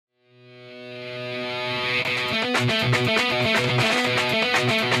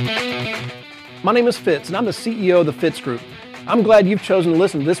My name is Fitz, and I'm the CEO of the Fitz Group. I'm glad you've chosen to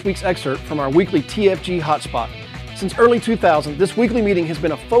listen to this week's excerpt from our weekly TFG Hotspot. Since early 2000, this weekly meeting has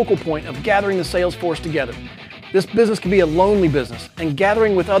been a focal point of gathering the sales force together. This business can be a lonely business, and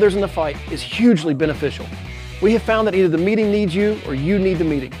gathering with others in the fight is hugely beneficial. We have found that either the meeting needs you or you need the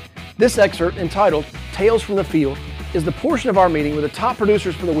meeting. This excerpt, entitled Tales from the Field, is the portion of our meeting where the top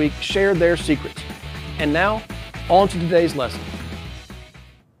producers for the week share their secrets. And now, on to today's lesson.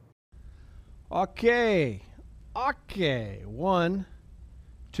 Okay. 1,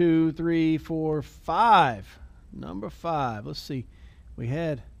 2, 3, 4, 5. Number 5. Let's see. We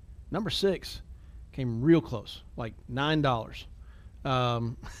had number 6. Came real close, like $9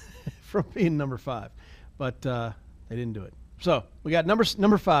 from being number 5. But they didn't do it. So we got number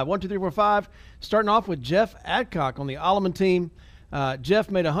 5. 1, 2, 3, 4, 5. Starting off with Jeff Adcock on the Alleman team. Jeff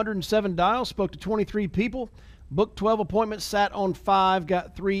made 107 dials, spoke to 23 people. Booked 12 appointments, sat on 5,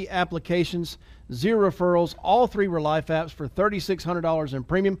 got 3 applications, 0 referrals. All 3 were life apps for $3,600 in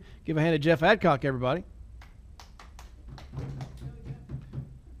premium. Give a hand to Jeff Adcock, everybody.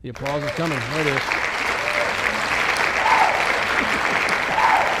 The applause is coming. There it is.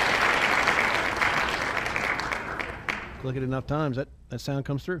 Click it enough times, that sound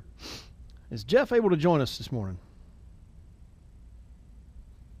comes through. Is Jeff able to join us this morning?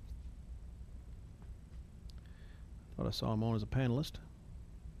 Thought I saw him on as a panelist.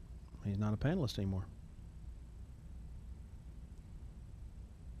 He's not a panelist anymore.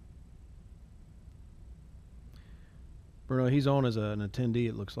 Bruno, he's on as an attendee,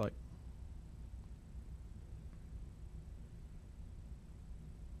 it looks like.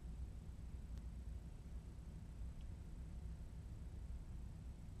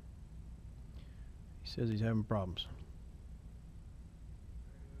 He says he's having problems.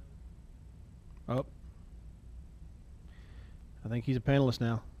 Oh. I think he's a panelist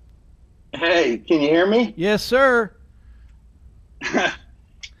now. Hey, can you hear me? Yes, sir. Yeah,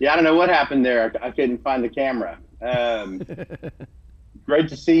 I don't know what happened there. I couldn't find the camera. Great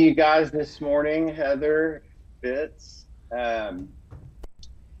to see you guys this morning, Heather, Fitz. You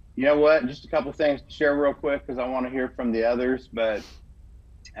know what? Just a couple things to share real quick because I want to hear from the others. But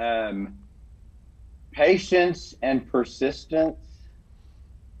patience and persistence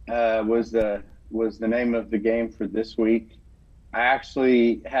was the name of the game for this week. I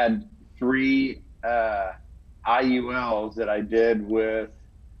actually had 3 IULs that I did with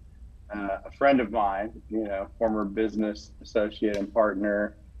a friend of mine, former business associate and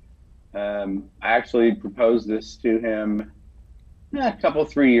partner. I actually proposed this to him a couple,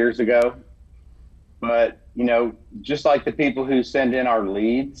 3 years ago. But, just like the people who send in our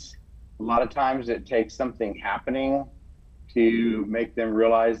leads, a lot of times it takes something happening to make them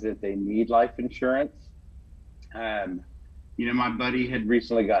realize that they need life insurance. My buddy had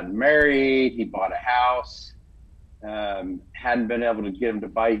recently gotten married. He bought a house, hadn't been able to get him to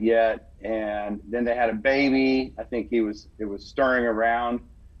bite yet. And then they had a baby. I think it was stirring around,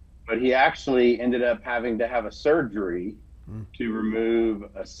 but he actually ended up having to have a surgery to remove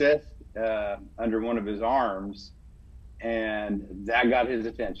a cyst under one of his arms. And that got his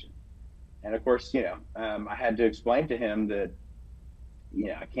attention. And of course, I had to explain to him that,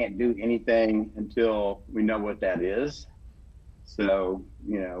 I can't do anything until we know what that is. So,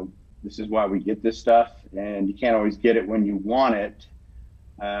 this is why we get this stuff, and you can't always get it when you want it.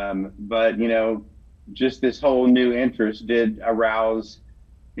 But, just this whole new interest did arouse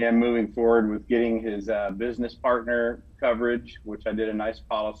him moving forward with getting his business partner coverage, which I did a nice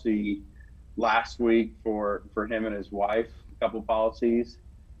policy last week for him and his wife, a couple policies.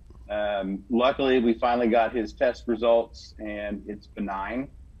 Luckily, we finally got his test results, and it's benign.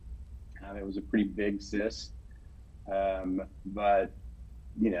 It was a pretty big cyst. But,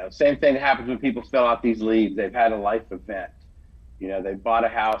 same thing that happens when people fill out these leads. They've had a life event. They bought a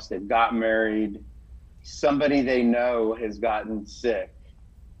house, they've got married. Somebody they know has gotten sick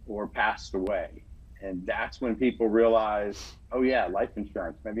or passed away. And that's when people realize, oh yeah, life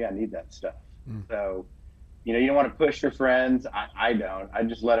insurance, maybe I need that stuff. So, you don't want to push your friends. I don't. I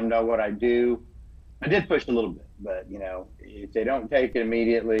just let them know what I do. I did push a little bit, but if they don't take it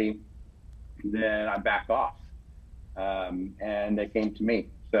immediately, then I back off. And they came to me.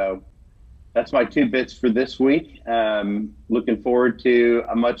 So that's my 2 bits for this week. Looking forward to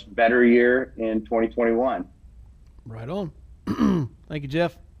a much better year in 2021. Right on. Thank you,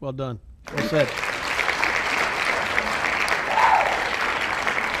 Jeff. Well done. Well said.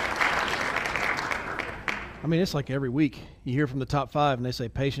 I mean, it's like every week you hear from the top 5 and they say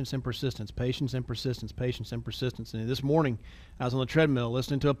patience and persistence, patience and persistence, patience and persistence. And this morning I was on the treadmill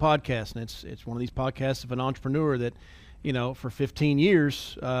listening to a podcast, and it's one of these podcasts of an entrepreneur that, for 15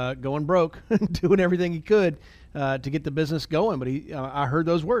 years going broke, doing everything he could to get the business going. But I heard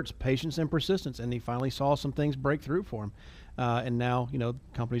those words, patience and persistence, and he finally saw some things break through for him. And now, the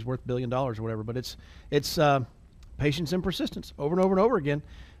company's worth $1 billion or whatever. But it's patience and persistence over and over and over again.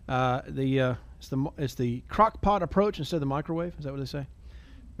 It's the crock pot approach instead of the microwave. Is that what they say?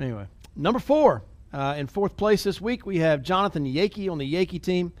 Anyway, number 4. In 4th place this week, we have Jonathan Yakey on the Yakey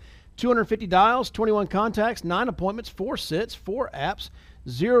team. 250 dials, 21 contacts, 9 appointments, 4 sits, 4 apps,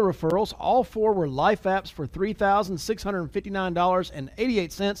 0 referrals. All 4 were life apps for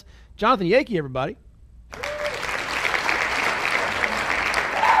 $3,659.88. Jonathan Yakey, everybody.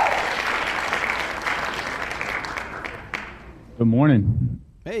 Good morning.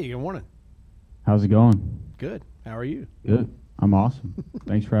 Hey, good morning. How's it going? Good. How are you? Good. I'm awesome.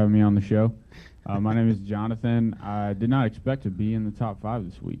 Thanks for having me on the show. My name is Jonathan. I did not expect to be in the top 5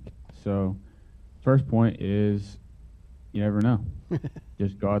 this week. So first point is you never know.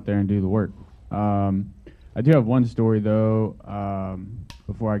 Just go out there and do the work. I do have one story, though,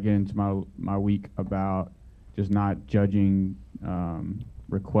 before I get into my week about just not judging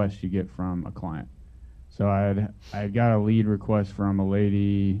requests you get from a client. So I had got a lead request from a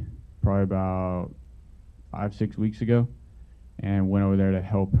lady probably about 5-6 weeks ago, and went over there to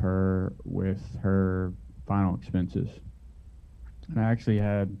help her with her final expenses. And I actually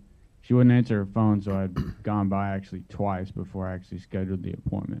she wouldn't answer her phone, so I'd gone by actually twice before I actually scheduled the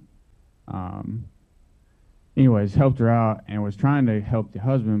appointment. Anyways, helped her out and was trying to help the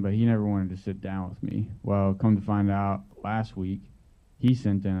husband, but he never wanted to sit down with me. Well, come to find out, last week he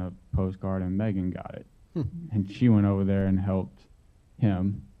sent in a postcard and Megan got it. And she went over there and helped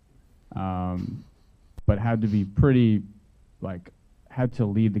him, but had to be pretty, had to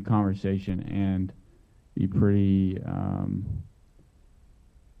lead the conversation and be pretty,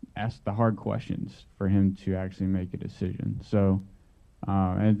 ask the hard questions for him to actually make a decision. So,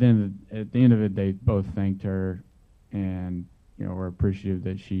 and then at the end of it, they both thanked her and, were appreciative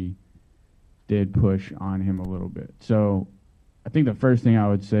that she did push on him a little bit. So I think the first thing I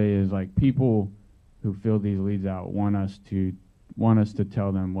would say is, people who fill these leads out want us to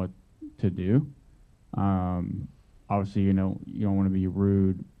tell them what to do. Obviously, you don't want to be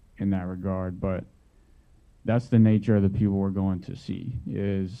rude in that regard, but that's the nature of the people we're going to see.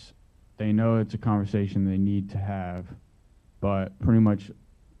 Is they know it's a conversation they need to have, but pretty much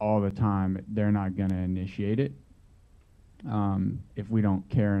all the time they're not going to initiate it if we don't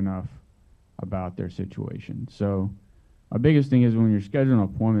care enough about their situation. So our biggest thing is when you're scheduling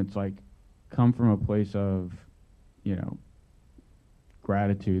appointments, come from a place of,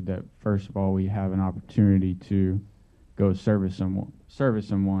 gratitude that first of all we have an opportunity to go service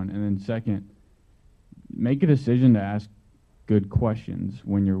someone, and then second, make a decision to ask good questions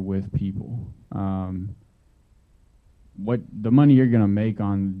when you're with people. What the money you're going to make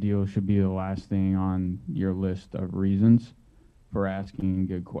on the deal should be the last thing on your list of reasons for asking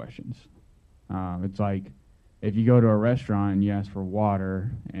good questions. It's like if you go to a restaurant and you ask for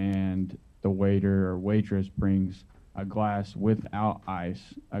water and the waiter or waitress brings a glass without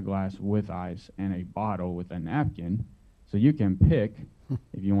ice, a glass with ice, and a bottle with a napkin, so you can pick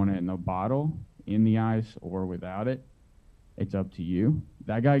if you want it in the bottle, in the ice, or without it. It's up to you.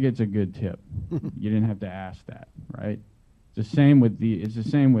 That guy gets a good tip. You didn't have to ask that, right? It's the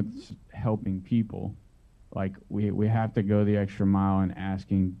same with helping people. We have to go the extra mile in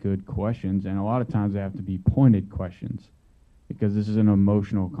asking good questions, and a lot of times they have to be pointed questions, because this is an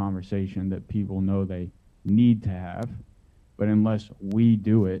emotional conversation that people know they need to have, but unless we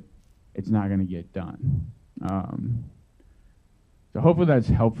do it, it's not going to get done. So hopefully that's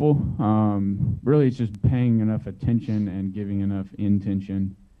helpful. Really, it's just paying enough attention and giving enough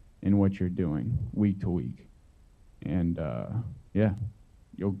intention in what you're doing week to week, and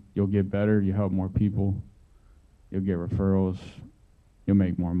you'll get better. You help more people. You'll get referrals. You'll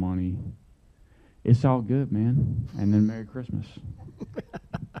make more money. It's all good, man. And then Merry Christmas.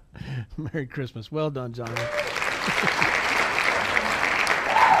 Merry Christmas. Well done, Jonathan.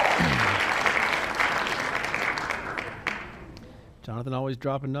 Jonathan always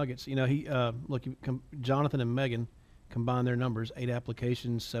dropping nuggets. Jonathan and Megan combined their numbers, 8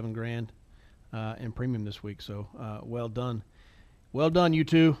 applications, $7,000 in premium this week. So well done. Well done, you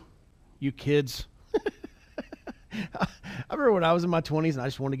two, you kids. I remember when I was in my 20s and I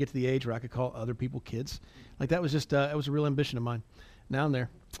just wanted to get to the age where I could call other people kids. That was just that was a real ambition of mine. Now I'm there.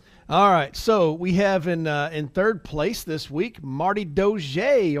 All right, so we have in 3rd place this week Marty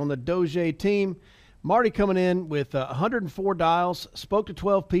Doge on the Doge team. Marty coming in with 104 dials, spoke to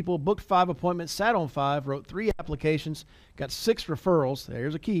 12 people, booked 5 appointments, sat on 5, wrote 3 applications, got 6 referrals.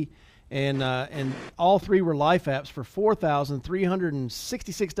 There's a key. And all 3 were life apps for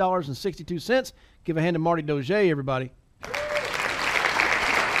 $4,366.62. Give a hand to Marty Doge, everybody. Good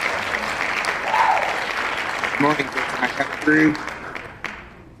morning. Can I come through?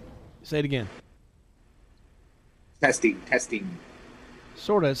 Say it again. Testing.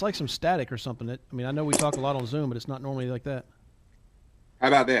 Sort of. It's like some static or something. I know we talk a lot on Zoom, but it's not normally like that. How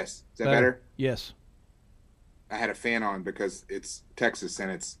about this? Is that better? Yes. I had a fan on because it's Texas and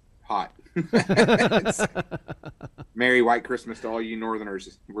it's hot. Merry White Christmas to all you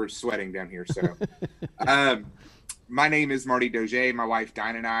Northerners. We're sweating down here. So, my name is Marty Doge. My wife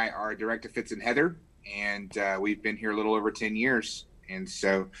Dinah and I are Director Fitz and Heather, and we've been here a little over 10 years. And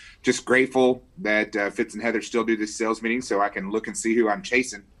so just grateful that Fitz and Heather still do this sales meeting so I can look and see who I'm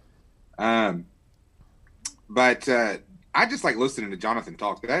chasing. But I just like listening to Jonathan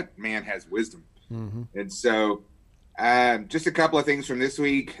talk. That man has wisdom. Mm-hmm. And so just a couple of things from this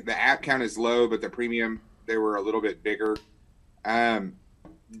week. The app count is low, but the premium, they were a little bit bigger.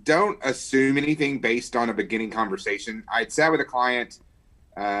 Don't assume anything based on a beginning conversation. I'd sat with a client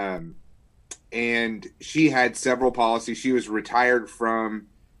and she had several policies. She was retired from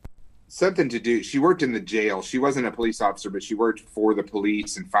something to do. She worked in the jail. She wasn't a police officer, but she worked for the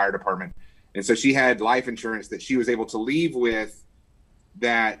police and fire department. And so she had life insurance that she was able to leave with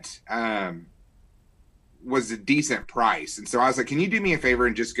that was a decent price. And so I was like, can you do me a favor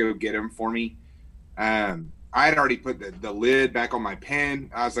and just go get them for me? I had already put the lid back on my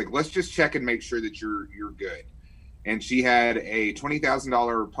pen. I was like, let's just check and make sure that you're good. And she had a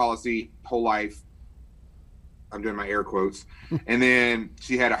 $20,000 policy, whole life. I'm doing my air quotes. And then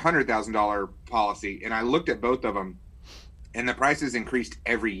she had a $100,000 policy. And I looked at both of them, and the prices increased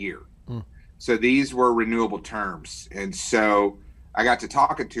every year. So these were renewable terms. And so I got to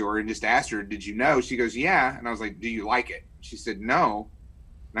talking to her and just asked her, did you know? She goes, yeah. And I was like, do you like it? She said, no.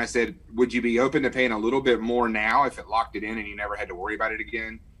 And I said, would you be open to paying a little bit more now if it locked it in and you never had to worry about it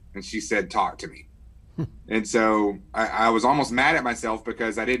again? And she said, talk to me. And so I was almost mad at myself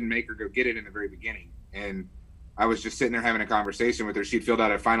because I didn't make her go get it in the very beginning. And I was just sitting there having a conversation with her. She'd filled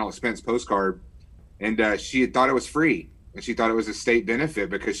out a final expense postcard, and she had thought it was free. And she thought it was a state benefit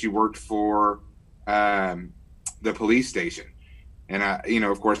because she worked for the police station. And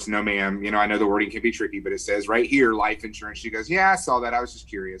of course, no, ma'am, I know the wording can be tricky, but it says right here, life insurance. She goes, yeah, I saw that. I was just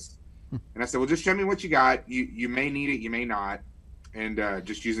curious. And I said, well, just show me what you got. You may need it. You may not. And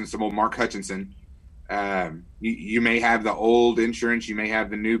just using some old Mark Hutchinson. You may have the old insurance. You may have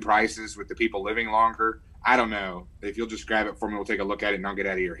the new prices with the people living longer. I don't know. If you'll just grab it for me, we'll take a look at it and I'll get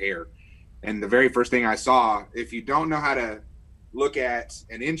out of your hair. And the very first thing I saw, if you don't know how to look at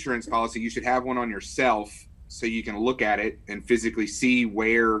an insurance policy, you should have one on yourself so you can look at it and physically see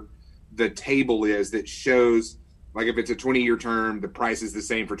where the table is that shows, like if it's a 20-year term, the price is the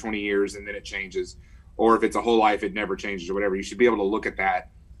same for 20 years and then it changes. Or if it's a whole life, it never changes or whatever. You should be able to look at that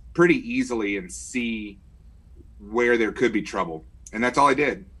pretty easily and see where there could be trouble. And that's all I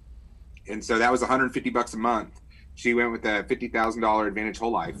did. And so that was $150 a month. She went with a $50,000 Advantage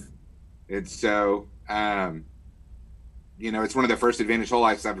Whole Life. And so, it's one of the first Advantage Whole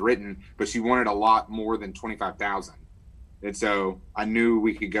Lives I've written, but she wanted a lot more than $25,000. And so I knew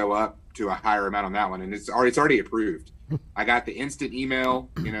we could go up to a higher amount on that one. And it's already approved. I got the instant email,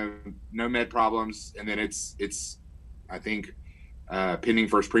 no med problems. And then it's I think, pending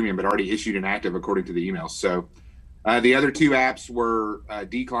first premium, but already issued and active according to the email. So the other 2 apps were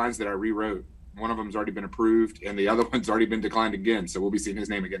declines that I rewrote. One of them's already been approved, and the other one's already been declined again. So we'll be seeing his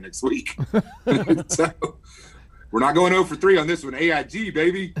name again next week. So we're not going 0 for 3 on this one. AIG,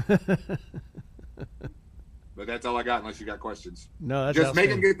 baby. But that's all I got unless you got questions. No, that's just make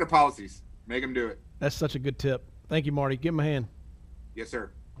them get the policies. Make them do it. That's such a good tip. Thank you, Marty. Give him a hand. Yes, sir.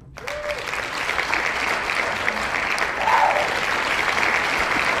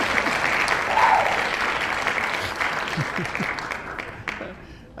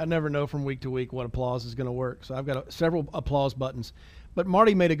 I never know from week to week what applause is going to work. So I've got several applause buttons. But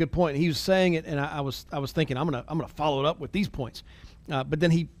Marty made a good point. He was saying it, and I was thinking I'm gonna follow it up with these points. But then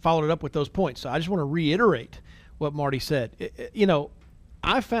he followed it up with those points. So I just want to reiterate what Marty said.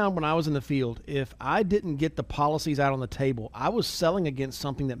 I found when I was in the field, if I didn't get the policies out on the table, I was selling against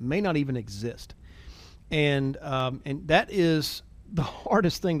something that may not even exist. And that is the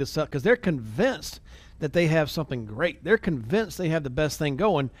hardest thing to sell because they're convinced that they have something great. They're convinced they have the best thing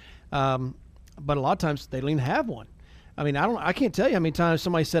going, but a lot of times they don't even have one. I mean, I can't tell you how many times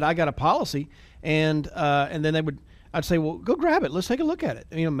somebody said I got a policy, and then I'd say, well, go grab it. Let's take a look at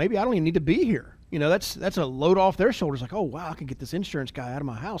it. Maybe I don't even need to be here. You know, that's a load off their shoulders. Like, oh, wow, I can get this insurance guy out of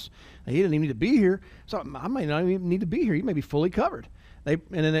my house. He didn't even need to be here. So I might not even need to be here. He may be fully covered. And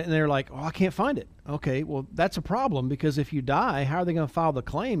they're like, oh, I can't find it. Okay, well, that's a problem, because if you die, how are they going to file the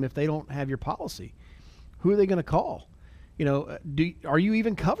claim if they don't have your policy? Who are they going to call? You know, are you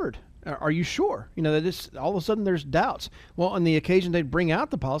even covered? Are you sure? You know, that all of a sudden there's doubts. Well, on the occasion they'd bring out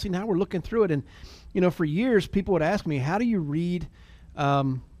the policy, now we're looking through it. And, you know, for years people would ask me, how do you read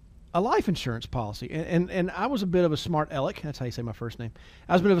a life insurance policy? And I was a bit of a smart aleck. That's how you say my first name.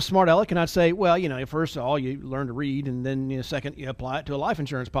 I was a bit of a smart aleck, and I'd say, well, you know, first of all, you learn to read, and then, you know, second, you apply it to a life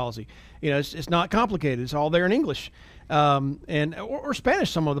insurance policy. You know, it's not complicated. It's all there in English, or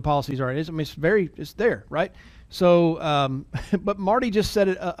Spanish. Some of the policies are. I mean, it's there, right? So, but Marty just said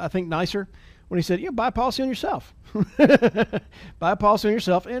it, I think, nicer when he said, buy a policy on yourself. Buy a policy on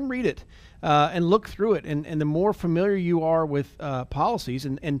yourself and read it. And look through it. And the more familiar you are with policies,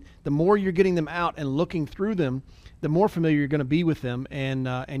 and the more you're getting them out and looking through them, the more familiar you're going to be with them.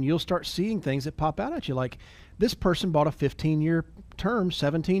 And you'll start seeing things that pop out at you. Like, this person bought a 15-year term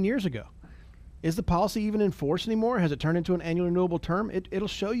 17 years ago. Is the policy even in force anymore? Has it turned into an annual renewable term? It'll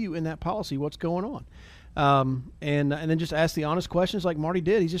show you in that policy what's going on. And then just ask the honest questions like Marty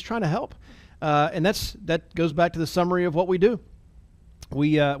did. He's just trying to help. And that goes back to the summary of what we do.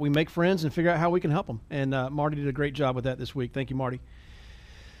 We make friends and figure out how we can help them. And Marty did a great job with that this week. Thank you, Marty.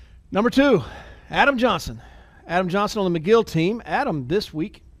 Number 2, Adam Johnson. Adam Johnson on the McGill team. Adam this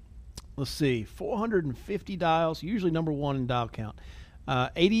week, let's see, 450 dials, usually number 1 in dial count.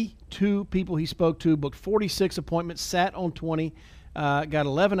 82 people he spoke to, booked 46 appointments, sat on 20, got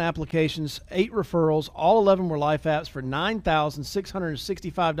 11 applications, 8 referrals. All 11 were life apps for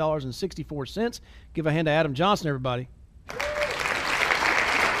 $9,665.64. Give a hand to Adam Johnson, everybody.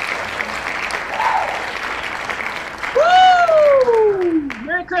 Woo!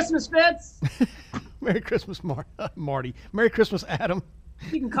 Merry Christmas, Fitz. Merry Christmas, Marty. Merry Christmas, Adam.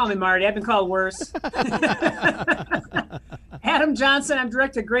 You can call me Marty. I've been called worse. Adam Johnson. I'm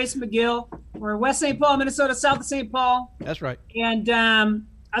director of Grace McGill. We're in West St. Paul, Minnesota, south of St. Paul. That's right. And I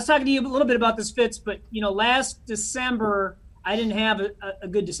was talking to you a little bit about this, Fitz, but, you know, last December, I didn't have a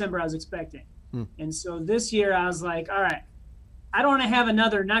good December I was expecting. And so this year I was like, all right, I don't want to have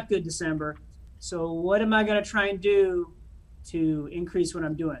another not good December. So what am I going to try and do to increase what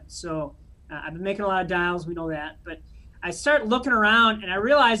I'm doing? So I've been making a lot of dials. We know that. But I start looking around, and I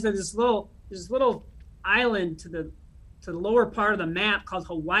realized that there's this little island to the lower part of the map called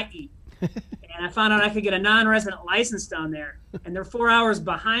Hawaii. And I found out I could get a non-resident license down there. And they're 4 hours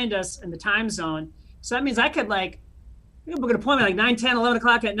behind us in the time zone. So that means I could, like, book an appointment like 9, 10, 11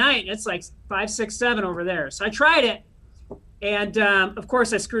 o'clock at night. And it's like 5, 6, 7 over there. So I tried it. And, of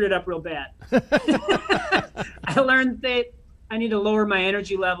course, I screwed it up real bad. I learned that I need to lower my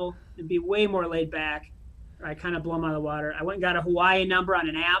energy level and be way more laid back, or I kind of blow them out of the water. I went and got a Hawaii number on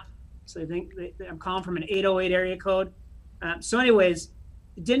an app. So I think I'm calling from an 808 area code. So anyways,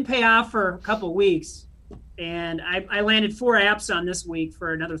 it didn't pay off for a couple of weeks. And I landed 4 apps on this week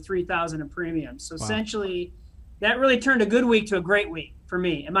for another $3,000 in premium. So essentially, that really turned a good week to a great week for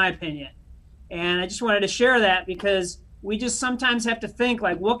me, in my opinion. And I just wanted to share that because we just sometimes have to think,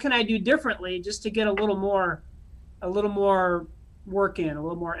 like, what can I do differently just to get a little more work in, a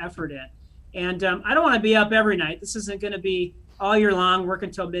little more effort in. And I don't want to be up every night. This isn't going to be all year long, working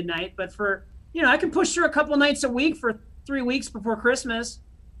until midnight. But for, I can push through a couple nights a week for 3 weeks before Christmas,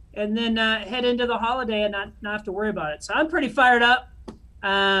 and then head into the holiday and not have to worry about it. So I'm pretty fired up.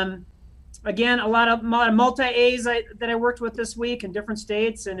 Again, a lot of multi-A's that I worked with this week in different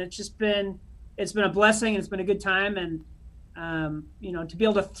states, and it's been a blessing, and it's been a good time. And to be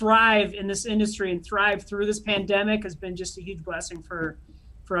able to thrive in this industry and thrive through this pandemic has been just a huge blessing for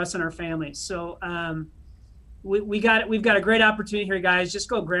us and our families. So we've got a great opportunity here, guys. Just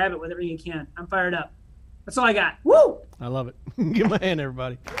go grab it with everything you can. I'm fired up. That's all I got. Woo! I love it. Give my hand,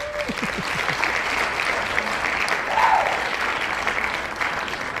 everybody.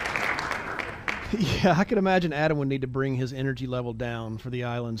 Yeah, I can imagine Adam would need to bring his energy level down for the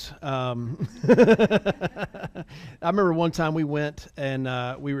islands. I remember one time we went and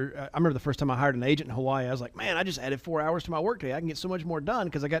I remember the first time I hired an agent in Hawaii. I was like, man, I just added 4 hours to my workday. I can get so much more done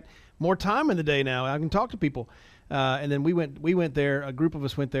because I got more time in the day now. I can talk to people. And then we went there. A group of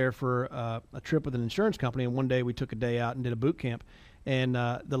us went there for a trip with an insurance company. And one day we took a day out and did a boot camp. And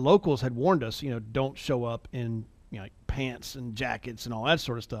the locals had warned us, don't show up in like pants and jackets and all that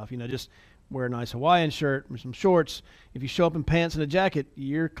sort of stuff. Just wear a nice Hawaiian shirt and some shorts. If you show up in pants and a jacket,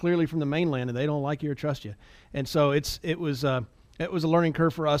 you're clearly from the mainland and they don't like you or trust you. And so it was a learning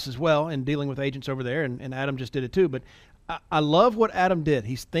curve for us as well in dealing with agents over there. And Adam just did it too. But I love what Adam did.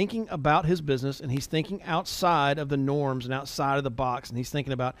 He's thinking about his business, and he's thinking outside of the norms and outside of the box, and he's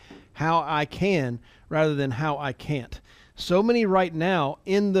thinking about how I can rather than how I can't. So many right now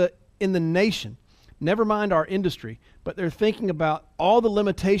in the nation, never mind our industry, but they're thinking about all the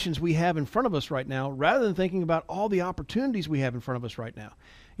limitations we have in front of us right now rather than thinking about all the opportunities we have in front of us right now.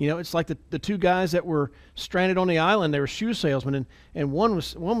 You know, it's like the two guys that were stranded on the island. They were shoe salesmen, and one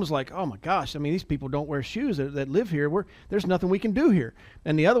was like, oh my gosh, I mean, these people don't wear shoes that live here. There's nothing we can do here.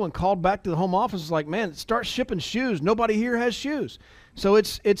 And the other one called back to the home office, was like, man, start shipping shoes. Nobody here has shoes. So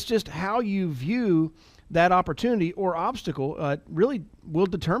it's just how you view that opportunity or obstacle really will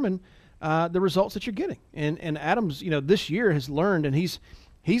determine the results that you're getting. And Adams, you know, this year has learned, and he's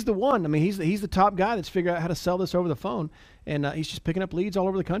the one. I mean, he's the top guy that's figured out how to sell this over the phone, and he's just picking up leads all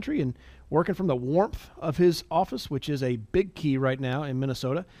over the country and working from the warmth of his office, which is a big key right now in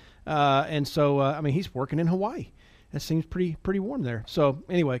Minnesota. And so, I mean, he's working in Hawaii. That seems pretty warm there. So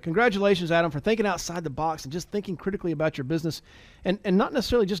anyway, congratulations, Adam, for thinking outside the box and just thinking critically about your business, and not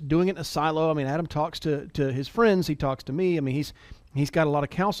necessarily just doing it in a silo. I mean, Adam talks to his friends. He talks to me. I mean, he's got a lot of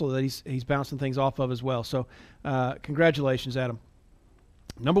counsel that he's bouncing things off of as well. So congratulations, Adam.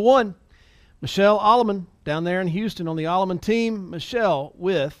 Number 1, Michelle Alleman down there in Houston on the Alleman team. Michelle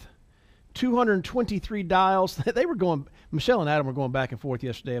with 223 dials. They were going. Michelle and Adam were going back and forth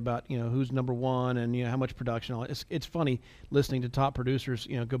yesterday about, you know, who's number 1 and, you know, how much production. It's funny listening to top producers,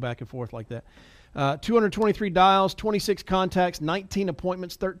 you know, go back and forth like that. 223 dials, 26 contacts, 19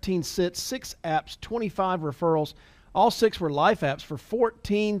 appointments, 13 sits, 6 apps, 25 referrals. All 6 were life apps for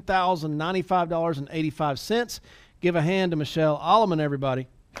 $14,095.85. Give a hand to Michelle Alleman, everybody.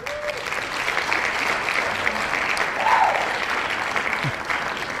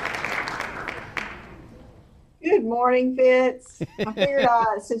 Good morning, Fitz. I figured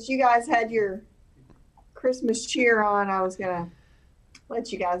since you guys had your Christmas cheer on, I was going to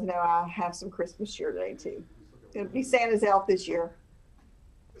let you guys know I have some Christmas cheer today, too. Going to be Santa's elf this year.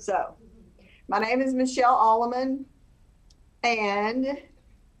 So, my name is Michelle Alleman, and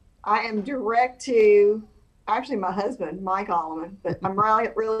I am direct to, actually my husband, Mike Alleman, but I'm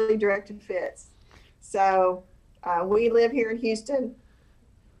really direct to Fitz. So, we live here in Houston,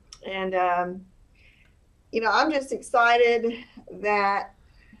 and you know, I'm just excited that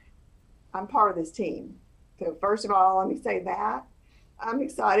I'm part of this team. So first of all, let me say that. I'm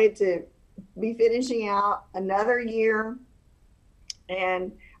excited to be finishing out another year,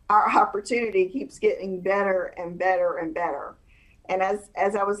 and our opportunity keeps getting better and better and better. And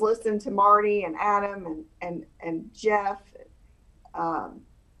as I was listening to Marty and Adam and Jeff,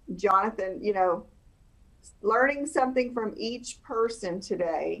 Jonathan, you know, learning something from each person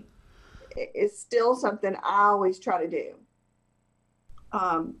today is still something I always try to do.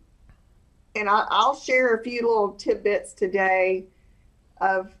 And I'll share a few little tidbits today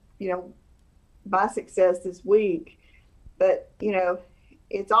of, you know, my success this week. But, you know,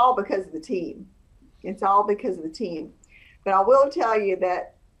 it's all because of the team. It's all because of the team. But I will tell you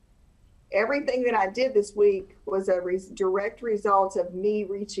that everything that I did this week was a direct result of me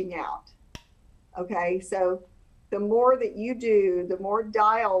reaching out. Okay, so the more that you do, the more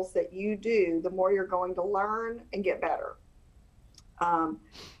dials that you do, the more you're going to learn and get better.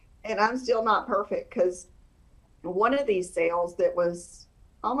 And I'm still not perfect, because one of these sales that was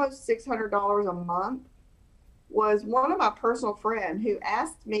almost $600 a month was one of my personal friend who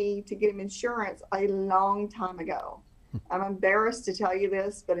asked me to get him insurance a long time ago. I'm embarrassed to tell you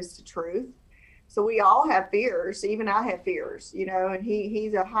this, but it's the truth. So we all have fears. Even I have fears, you know, and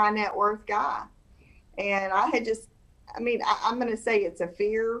he's a high net worth guy. And I had just, I mean, I'm going to say it's a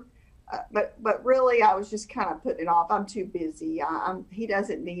fear, but really I was just kind of putting it off. I'm too busy. He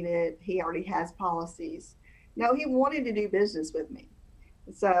doesn't need it. He already has policies. No, he wanted to do business with me.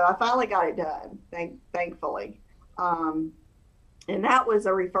 So I finally got it done, thankfully. And that was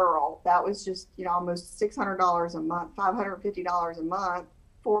a referral. That was just, you know, almost $600 a month, $550 a month,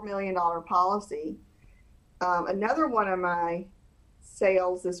 $4 million policy. Another one of my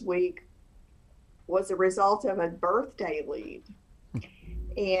sales this week was a result of a birthday lead.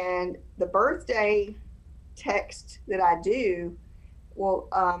 And the birthday text that I do, well,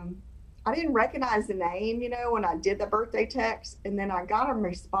 I didn't recognize the name, you know, when I did the birthday text. And then I got a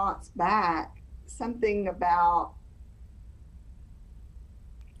response back, something about,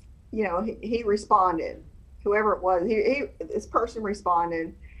 you know, he responded, whoever it was, this person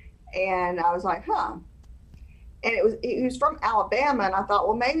responded, and I was like, huh. And he was from Alabama, and I thought,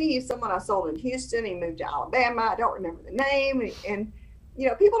 well, maybe he's someone I sold in Houston. He moved to Alabama. I don't remember the name. And you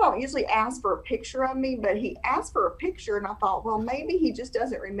know, people don't usually ask for a picture of me, but he asked for a picture, and I thought, well, maybe he just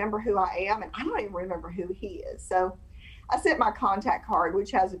doesn't remember who I am, and I don't even remember who he is. So I sent my contact card,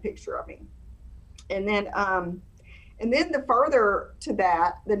 which has a picture of me. And then the further to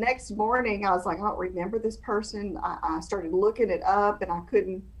that, the next morning, I was like, I don't remember this person. I started looking it up and I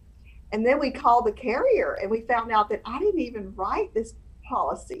couldn't. And then we called the carrier and we found out that I didn't even write this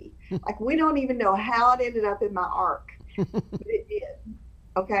policy. Like, we don't even know how it ended up in my ARC. But it did.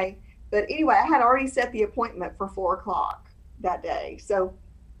 Okay. But anyway, I had already set the appointment for 4:00 that day. So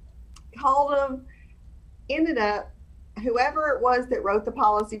called them, ended up, whoever it was that wrote the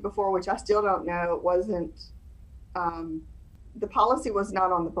policy before, which I still don't know, it wasn't, the policy was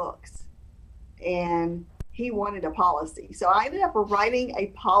not on the books, and he wanted a policy. So I ended up writing a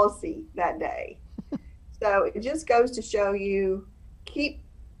policy that day. So it just goes to show you, keep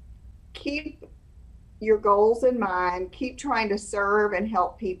your goals in mind, keep trying to serve and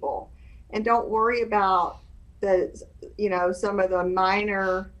help people, and don't worry about some of the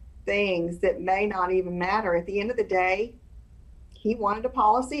minor things that may not even matter. At the end of the day, he wanted a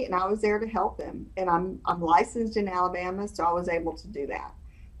policy and I was there to help him. And I'm licensed in Alabama, so I was able to do that.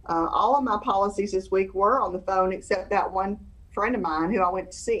 All of my policies this week were on the phone, except that one friend of mine who I went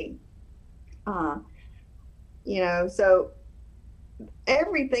to see. So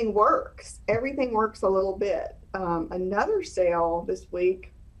everything works. Everything works a little bit. Another sale this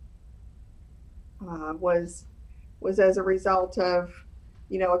week was as a result of,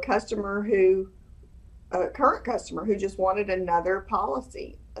 a current customer who just wanted another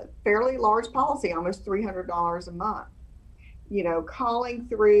policy, a fairly large policy, almost $300 a month. Calling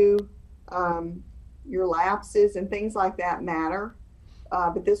through your lapses and things like that matter.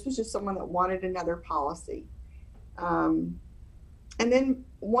 But this was just someone that wanted another policy. And then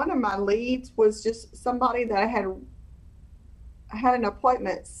one of my leads was just somebody that I had an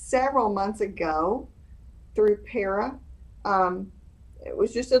appointment several months ago through Para. It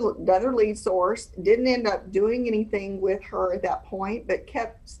was just another lead source. Didn't end up doing anything with her at that point, but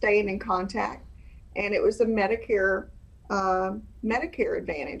kept staying in contact. And it was a Medicare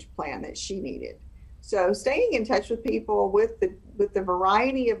Advantage plan that she needed. So staying in touch with people with the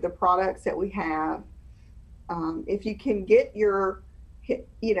variety of the products that we have. If you can get your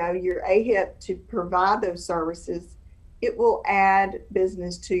AHIP to provide those services, it will add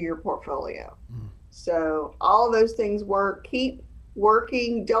business to your portfolio. So all of those things work. Keep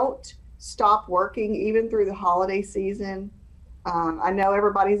working. Don't stop working even through the holiday season. I know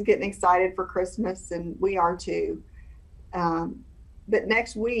everybody's getting excited for Christmas, and we are too. But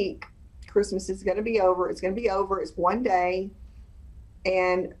next week, Christmas is going to be over. It's going to be over. It's one day,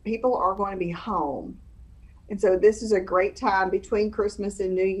 and people are going to be home. And so this is a great time between Christmas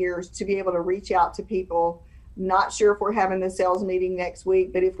and New Year's to be able to reach out to people. Not sure if we're having the sales meeting next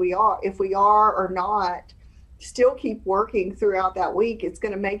week, but if we are or not, still keep working throughout that week. It's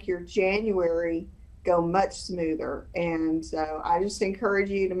going to make your January go much smoother. And so I just encourage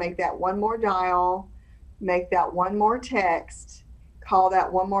you to make that one more dial, make that one more text, call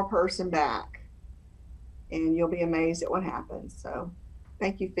that one more person back, and you'll be amazed at what happens. So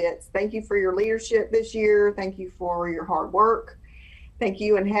thank you, Fitz. Thank you for your leadership this year. Thank you for your hard work. Thank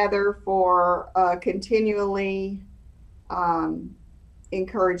you and Heather for continually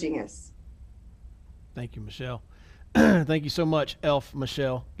encouraging us. Thank you, Michelle. Thank you so much, Elf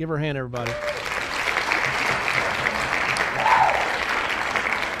Michelle. Give her a hand, everybody.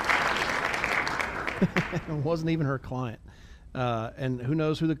 It wasn't even her client. And who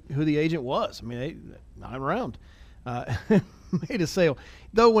knows who the agent was. I mean, they not around. Made a sale.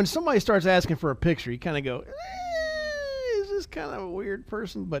 Though when somebody starts asking for a picture, you kind of go, is this kind of a weird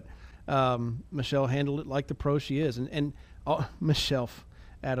person? But Michelle handled it like the pro she is. And Michelle,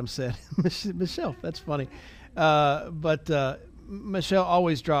 Adam said. Michelle, that's funny. But Michelle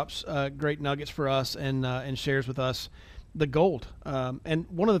always drops great nuggets for us and shares with us the gold. And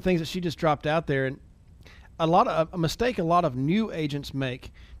one of the things that she just dropped out there, and a mistake a lot of new agents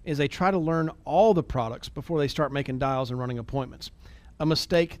make is they try to learn all the products before they start making dials and running appointments. A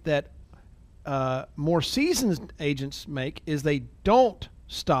mistake that more seasoned agents make is they don't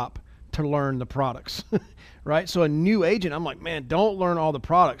stop to learn the products, right? So a new agent, I'm like, man, don't learn all the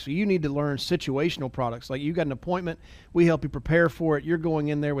products. You need to learn situational products. Like, you got an appointment, we help you prepare for it. You're going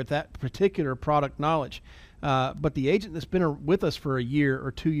in there with that particular product knowledge. But the agent that's been with us for a year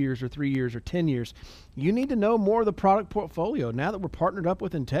or 2 years or 3 years or 10 years, you need to know more of the product portfolio. Now that we're partnered up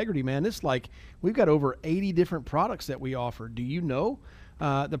with Integrity, man, it's like we've got over 80 different products that we offer. Do you know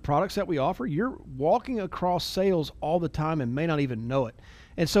the products that we offer? You're walking across sales all the time and may not even know it.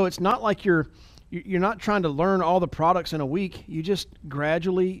 And so it's not like you're not trying to learn all the products in a week. You just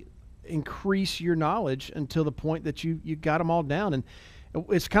gradually increase your knowledge until the point that you got them all down.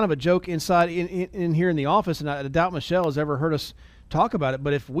 it's kind of a joke inside in here in the office, and I doubt Michelle has ever heard us talk about it.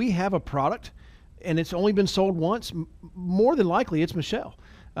 But if we have a product and it's only been sold once, more than likely it's Michelle.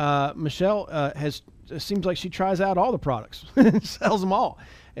 Michelle it seems like she tries out all the products and sells them all.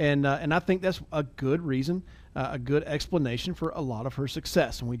 And I think that's a good reason, a good explanation for a lot of her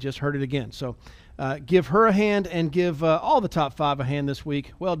success. And we just heard it again. So give her a hand and give all the top 5 a hand this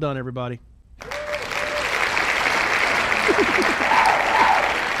week. Well done, everybody.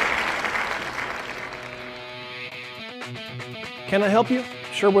 Can I help you?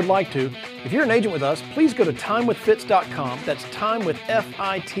 Sure would like to. If you're an agent with us, please go to timewithfitz.com. That's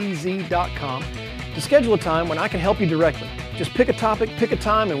timewithfitz.com to schedule a time when I can help you directly. Just pick a topic, pick a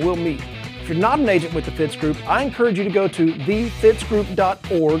time, and we'll meet. If you're not an agent with the Fitz Group, I encourage you to go to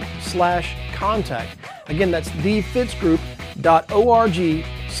thefitzgroup.org/contact. Again, that's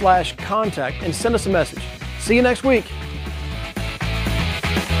thefitzgroup.org/contact and send us a message. See you next week.